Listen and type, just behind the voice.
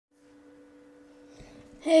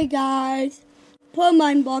Hey guys, Poor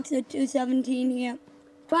Mind Boxer 217 here.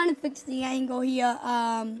 Trying to fix the angle here.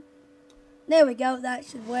 There we go. That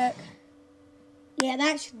should work. Yeah,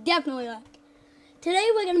 that should definitely work. Today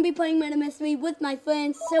we're going to be playing Murder Mystery with my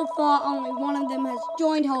friends. So far, only one of them has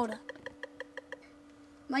joined. Hold up.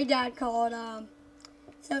 My dad called.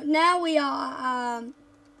 So now we are.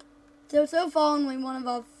 So far, only one of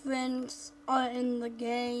our friends are in the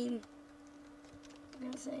game.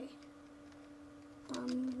 I'm gonna say.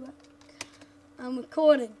 I'm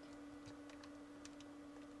recording.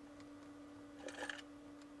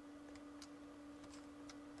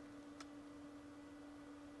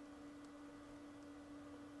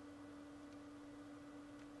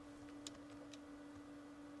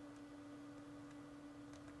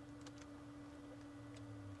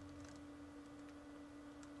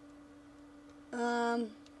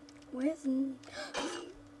 Where's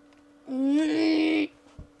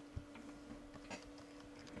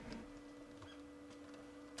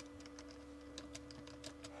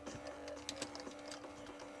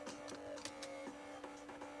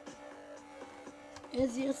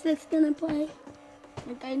Is your sis gonna play?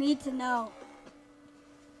 Like, I need to know.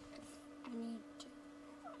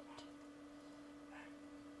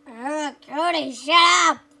 Cody, shut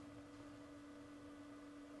up!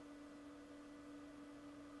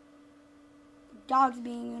 Dog's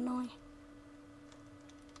being annoying.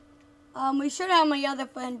 We should have my other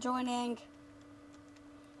friend joining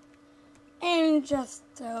in just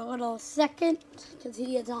a little second, because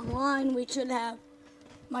he is online. We should have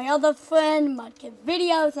my other friend, Mudkid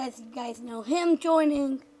Videos, as you guys know him,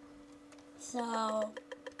 joining. So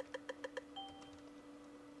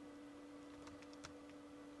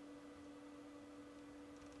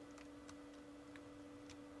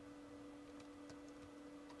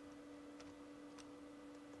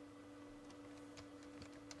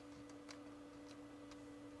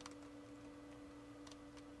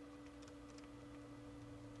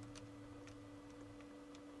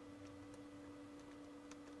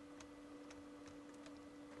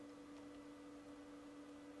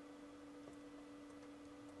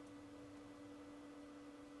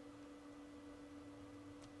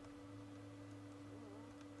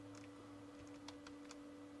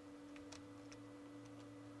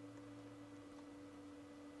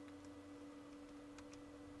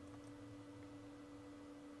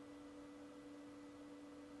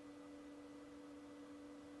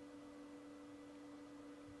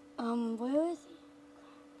where is he?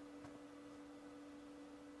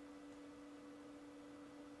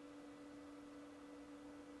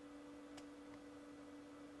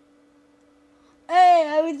 Hey,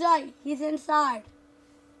 I was right. He's inside.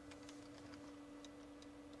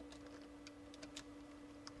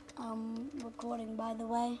 Recording, by the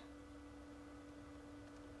way.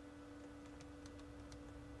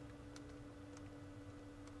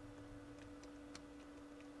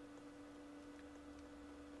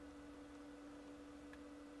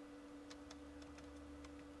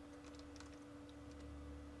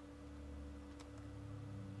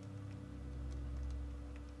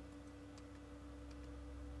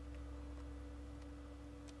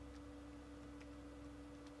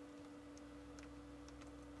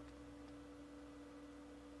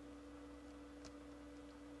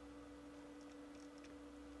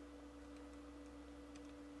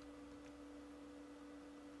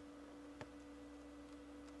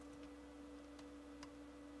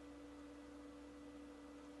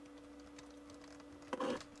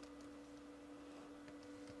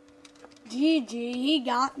 GG, he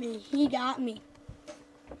got me. He got me.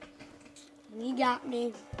 He got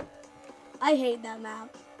me. I hate that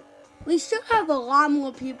map. We should have a lot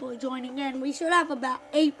more people joining in. We should have about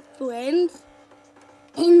 8 friends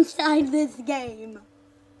inside this game.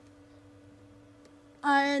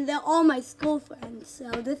 And they're all my school friends. So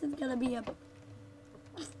this is going to be a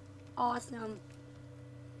awesome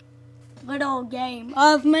little game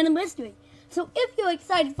of Murder Mystery. So if you're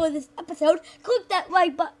excited for this episode, click that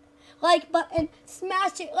like button,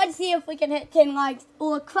 smash it. Let's see if we can hit 10 likes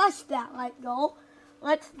or crush that like goal.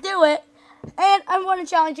 Let's do it. And I want to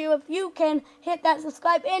challenge you, if you can hit that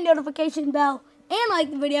subscribe and notification bell and like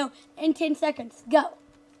the video in 10 seconds. Go.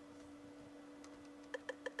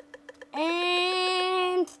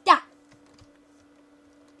 And stop.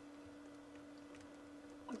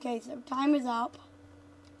 Okay, so time is up.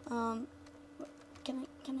 I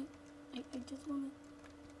just want to.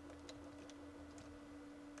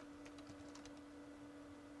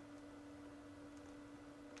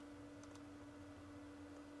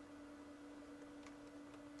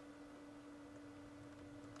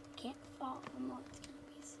 Can't fall. I'm not. It's gonna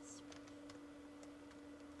be suspicious.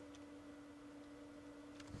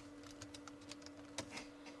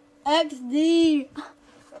 XD.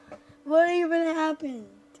 What even happened?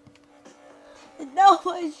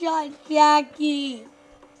 Noah shot Jackie.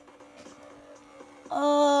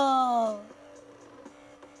 Oh.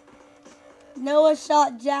 Noah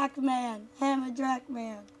shot Jackman. Hammer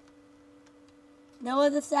Jackman. Noah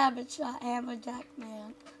the Savage shot Hammer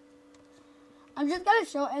Jackman. I'm just going to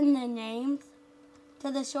shorten the names to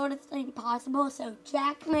the shortest thing possible. So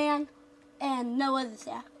Jackman and Noah the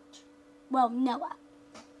Savage. Well, Noah.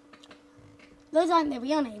 Those aren't their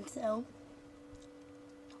real names, though.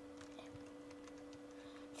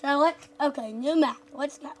 So okay, new map.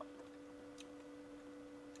 Let's go.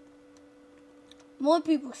 More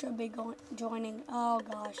people should be joining. Oh,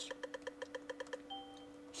 gosh.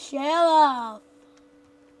 Sheriff.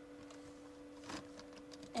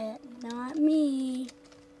 Not me.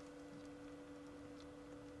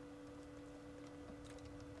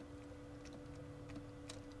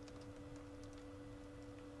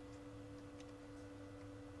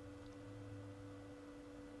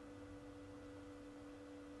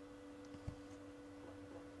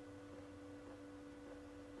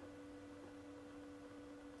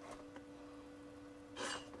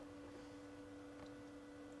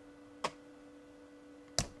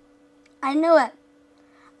 I knew it.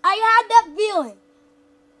 I had that feeling.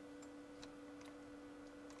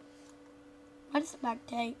 Let's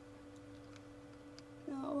spectate.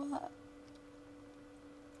 No,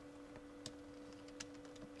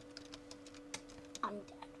 I'm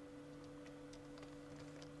dead.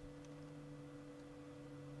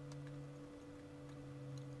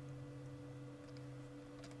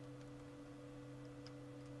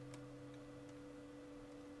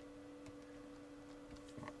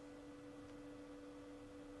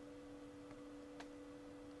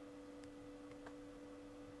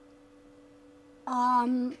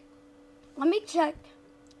 Let me check.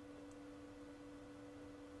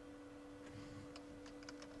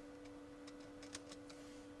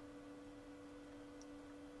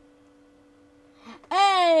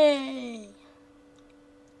 Hey!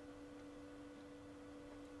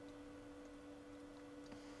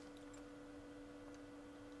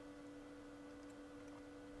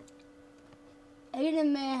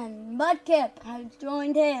 Aiden Man, Mudkip has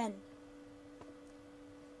joined in.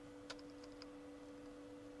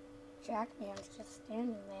 Jackman's just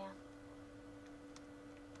standing there.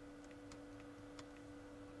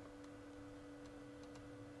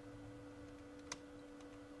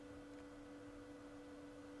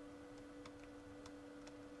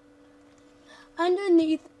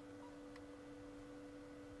 Underneath.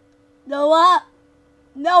 Noah!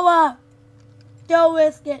 Noah! Don't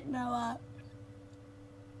risk it, Noah.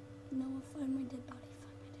 Noah, find my dead body.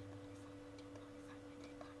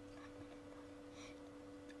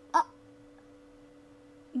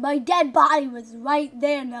 My dead body was right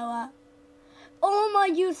there, Noah. Oh my,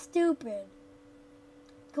 you stupid.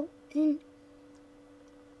 Go in.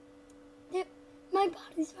 There, my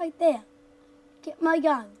body's right there. Get my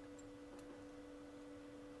gun.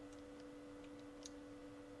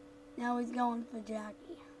 Now he's going for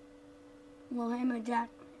Jackie. We'll hammer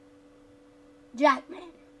Jackman.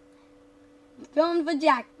 Jackman. He's going for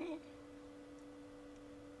Jackman.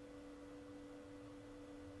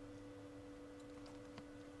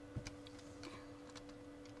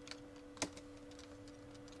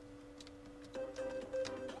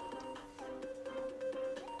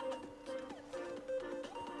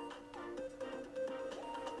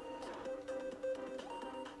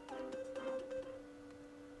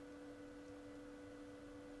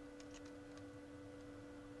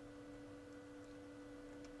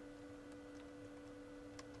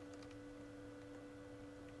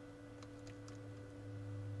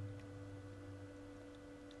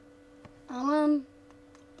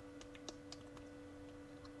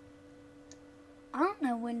 I don't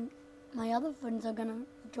know when my other friends are gonna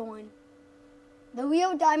join. The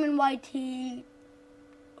real Diamond YT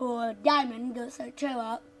or Diamond, go search her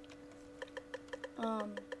up.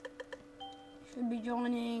 Should be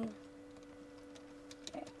joining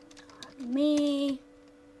me.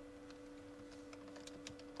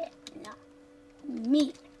 Not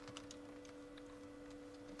me.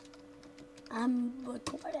 I'm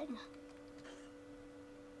recording.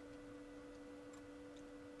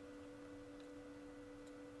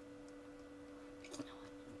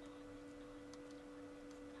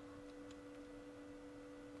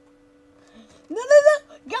 No!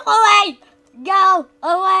 Go away! Go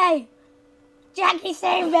away! Jackie,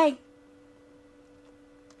 save me!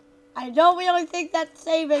 I don't really think that's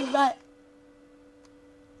saving, but...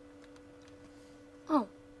 Oh.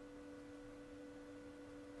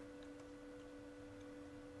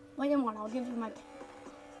 Wait a minute, I'll give you my pen.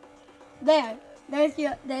 There's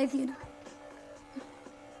your knife.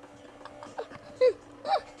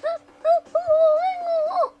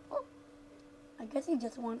 I guess he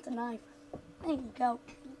just wants a knife. There you go.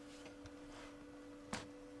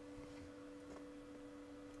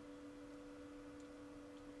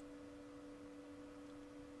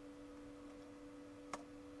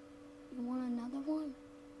 You want another one?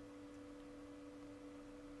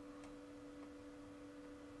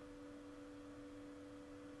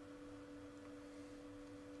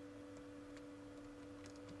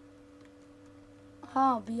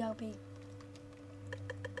 Oh, B.O.B.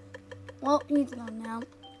 Well, he's gone now.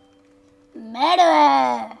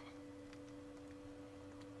 Murderer!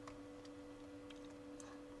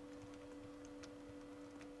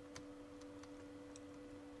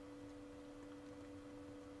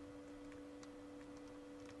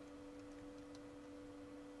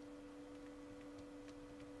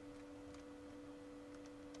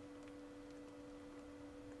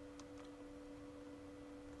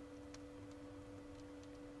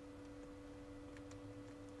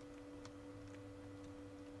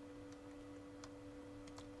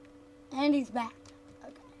 And he's back.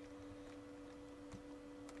 Okay.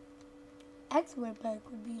 Expert bag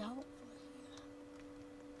would be helpful here.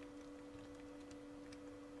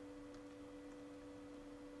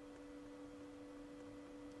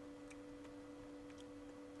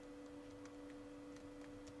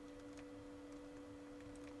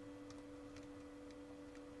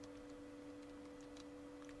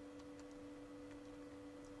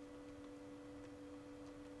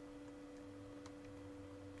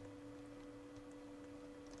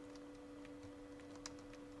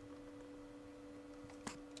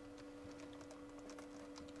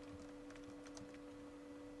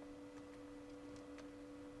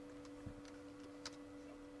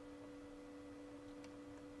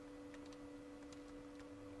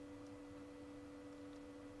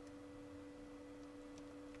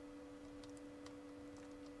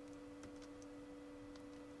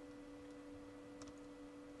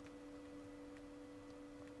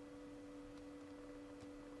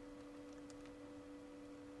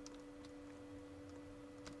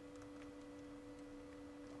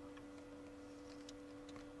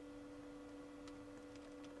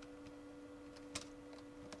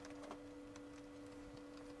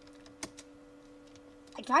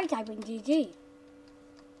 I tried typing GG.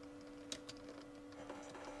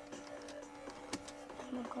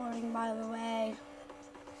 I'm recording, by the way.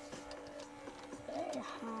 Very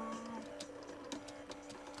hard.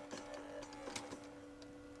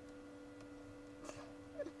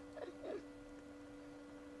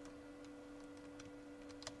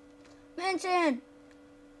 Mention!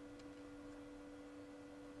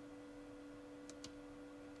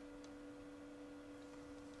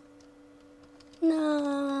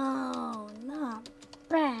 No, not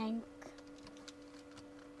bank.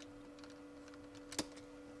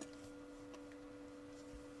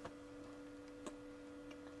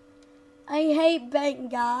 I hate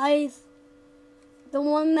bank, guys. The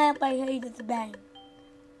one map I hate is bank.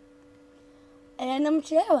 And I'm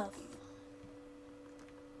sheriff.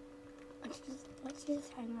 Let's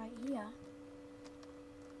just hang right here.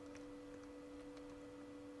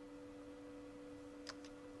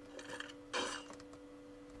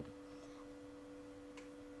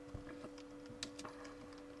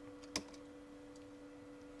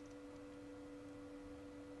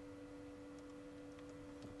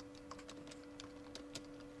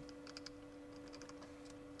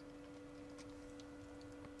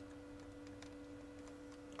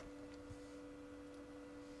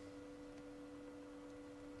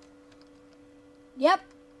 Yep.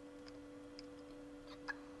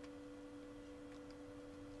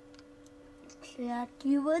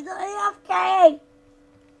 Jackie was AFK.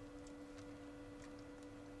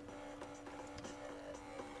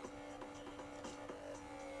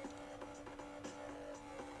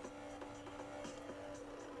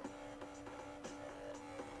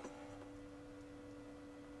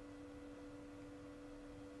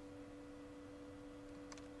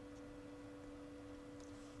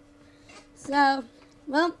 So,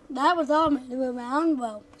 well, that was all my new round.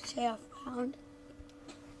 Well, sheriff round.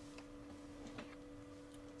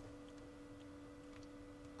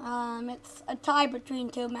 It's a tie between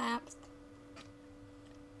two maps.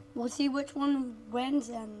 We'll see which one wins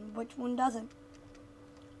and which one doesn't.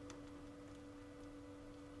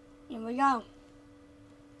 Here we go.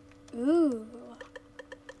 Ooh.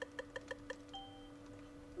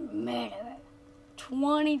 Murderer.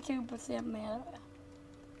 22% murderer.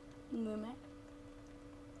 Movement.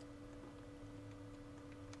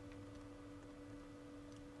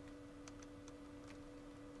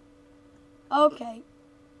 Okay.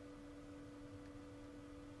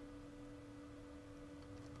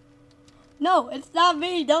 No, it's not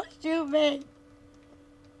me. Don't shoot me.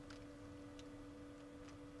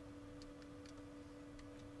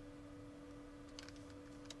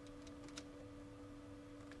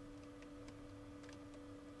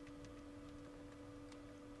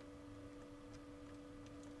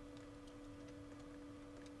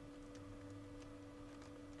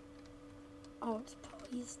 Oh, it's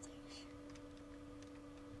police station.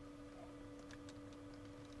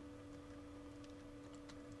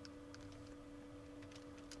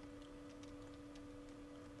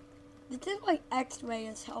 This is why X-ray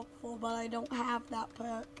is helpful, but I don't have that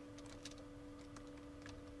perk.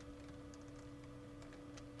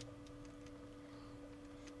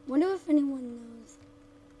 Wonder if anyone knows.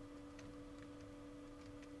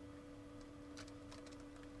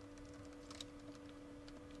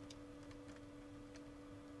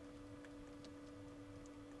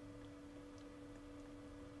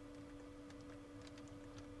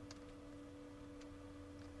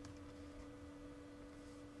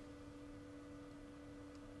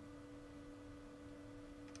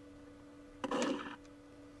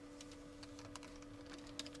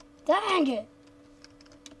 Dang it!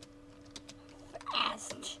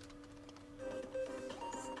 Fast.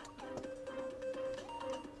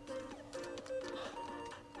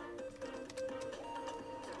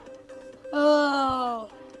 Oh.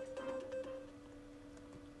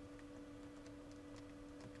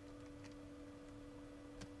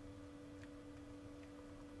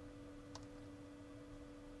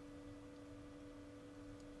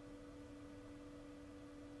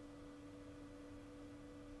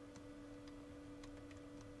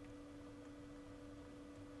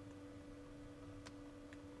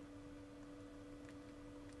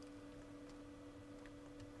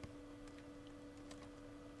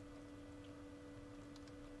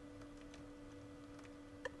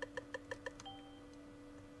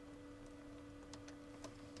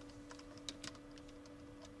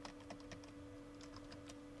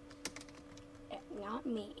 Not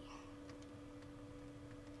me.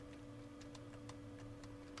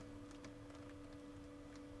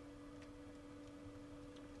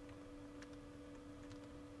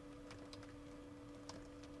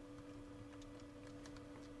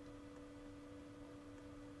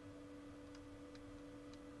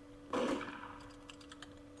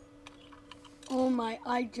 Oh my,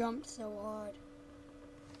 I jumped so hard.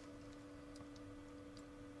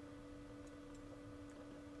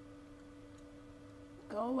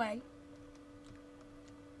 Go away.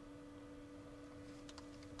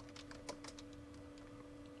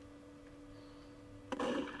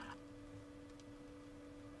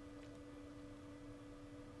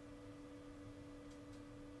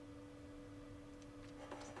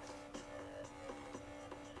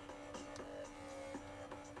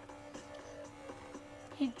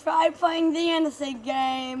 He tried playing the innocent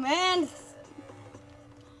game and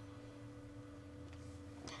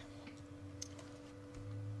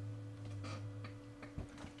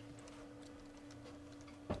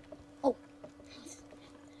oh.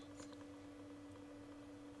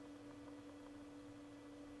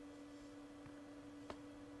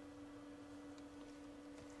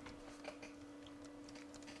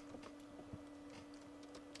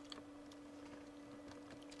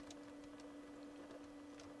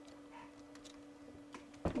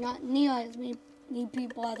 Not nearly as many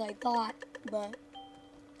people as I thought, but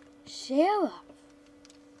Sheriff.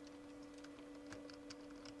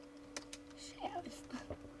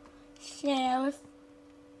 Sheriff.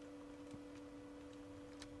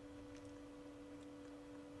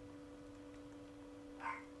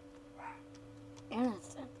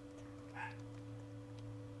 Innocent.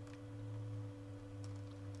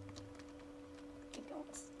 Keep going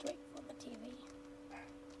straight for the TV.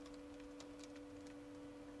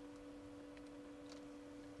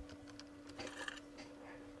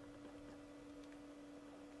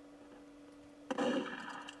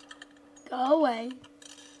 Go away.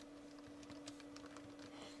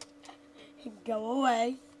 Go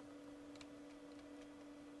away.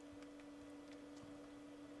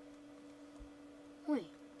 Wait.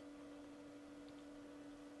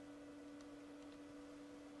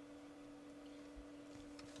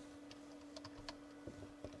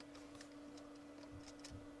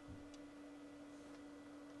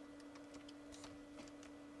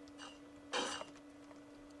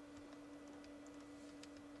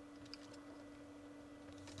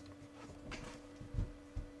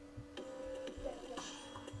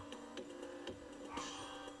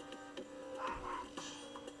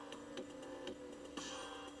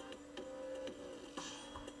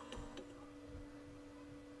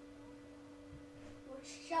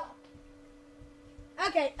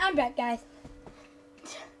 Okay, I'm back, guys.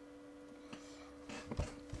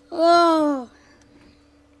 Oh.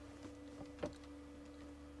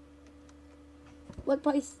 What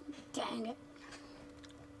place? Dang it.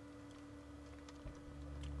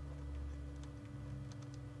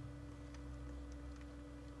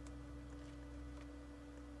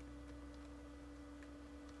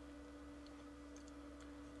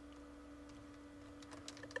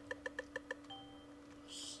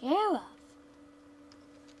 Sheriff.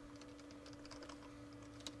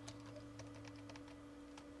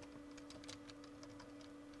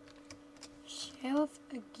 Sheriff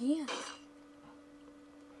again.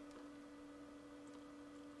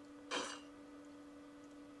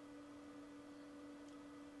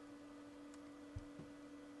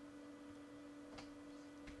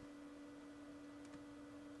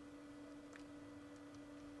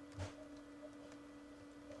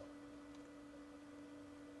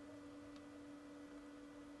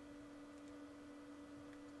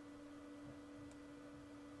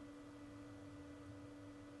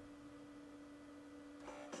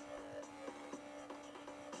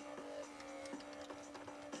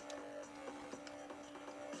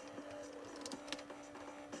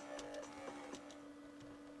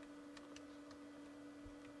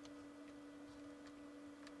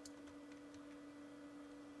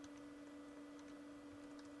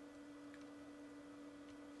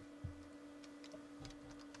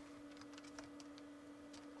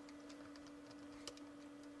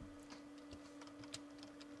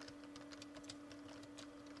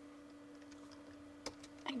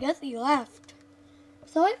 I guess he left.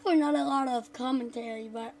 Sorry for not a lot of commentary,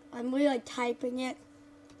 but I'm really typing it.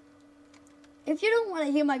 If you don't want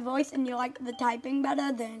to hear my voice and you like the typing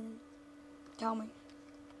better, then tell me.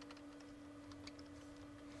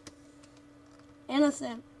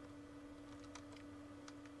 Innocent.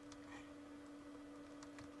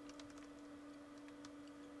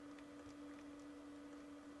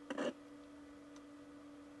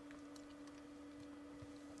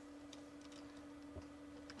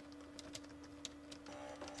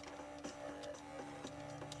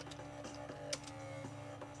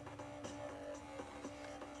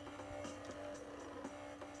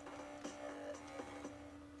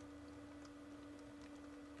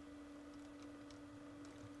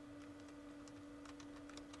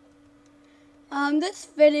 This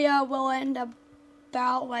video will end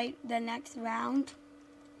about like the next round.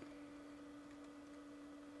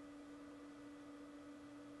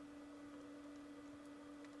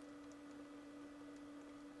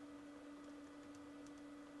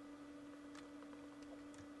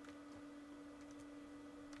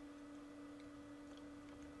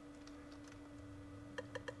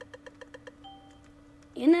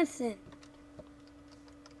 Innocent.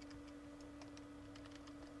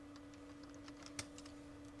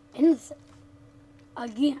 Innocent.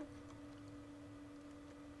 Again.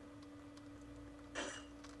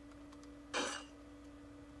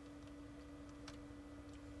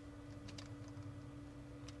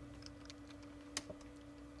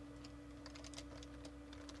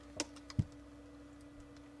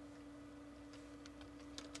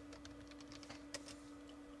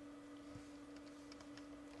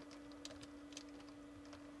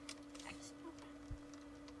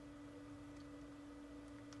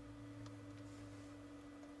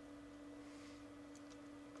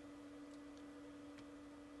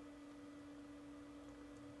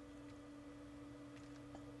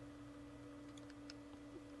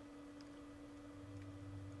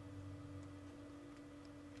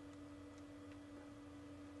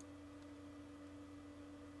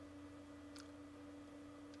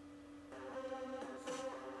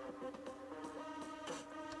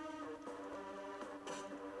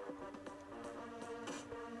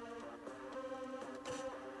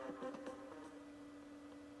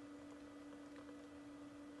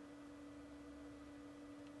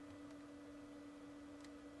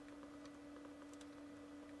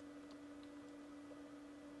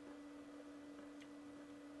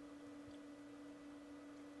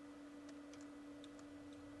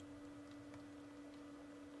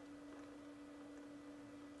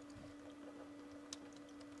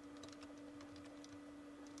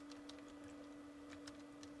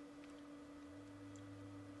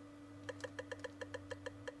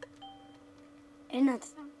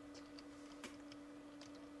 Innocent.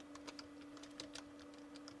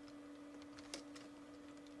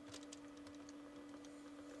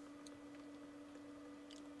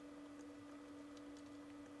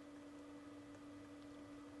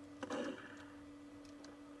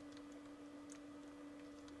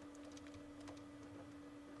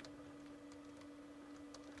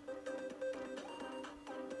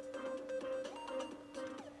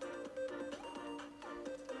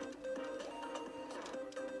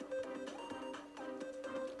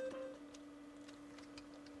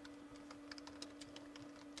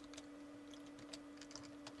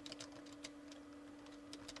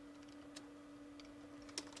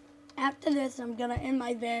 After this, I'm gonna end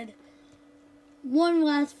my vid. One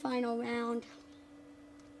last final round.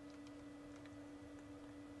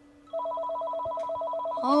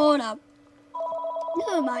 Hold up.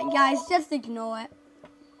 Never mind, guys. Just ignore it.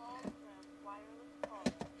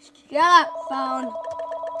 Shut up, phone.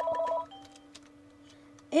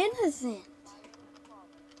 Innocent.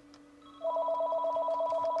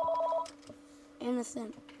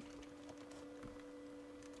 Innocent.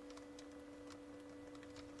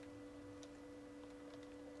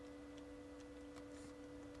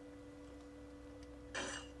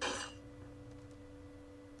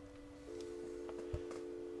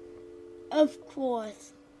 Of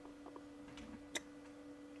course.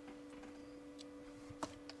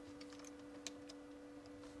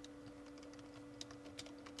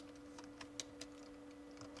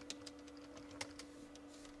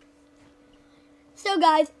 So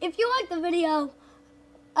guys, if you like the video,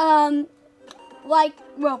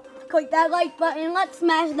 click that like button. Let's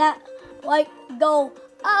smash that like goal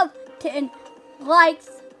of 10 likes.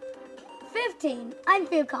 15. I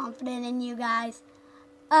feel confident in you guys.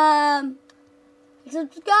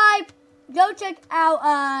 Subscribe. Go check out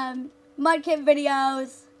Mudkit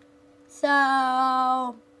videos.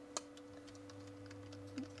 So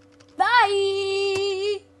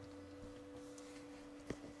bye.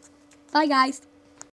 Bye guys.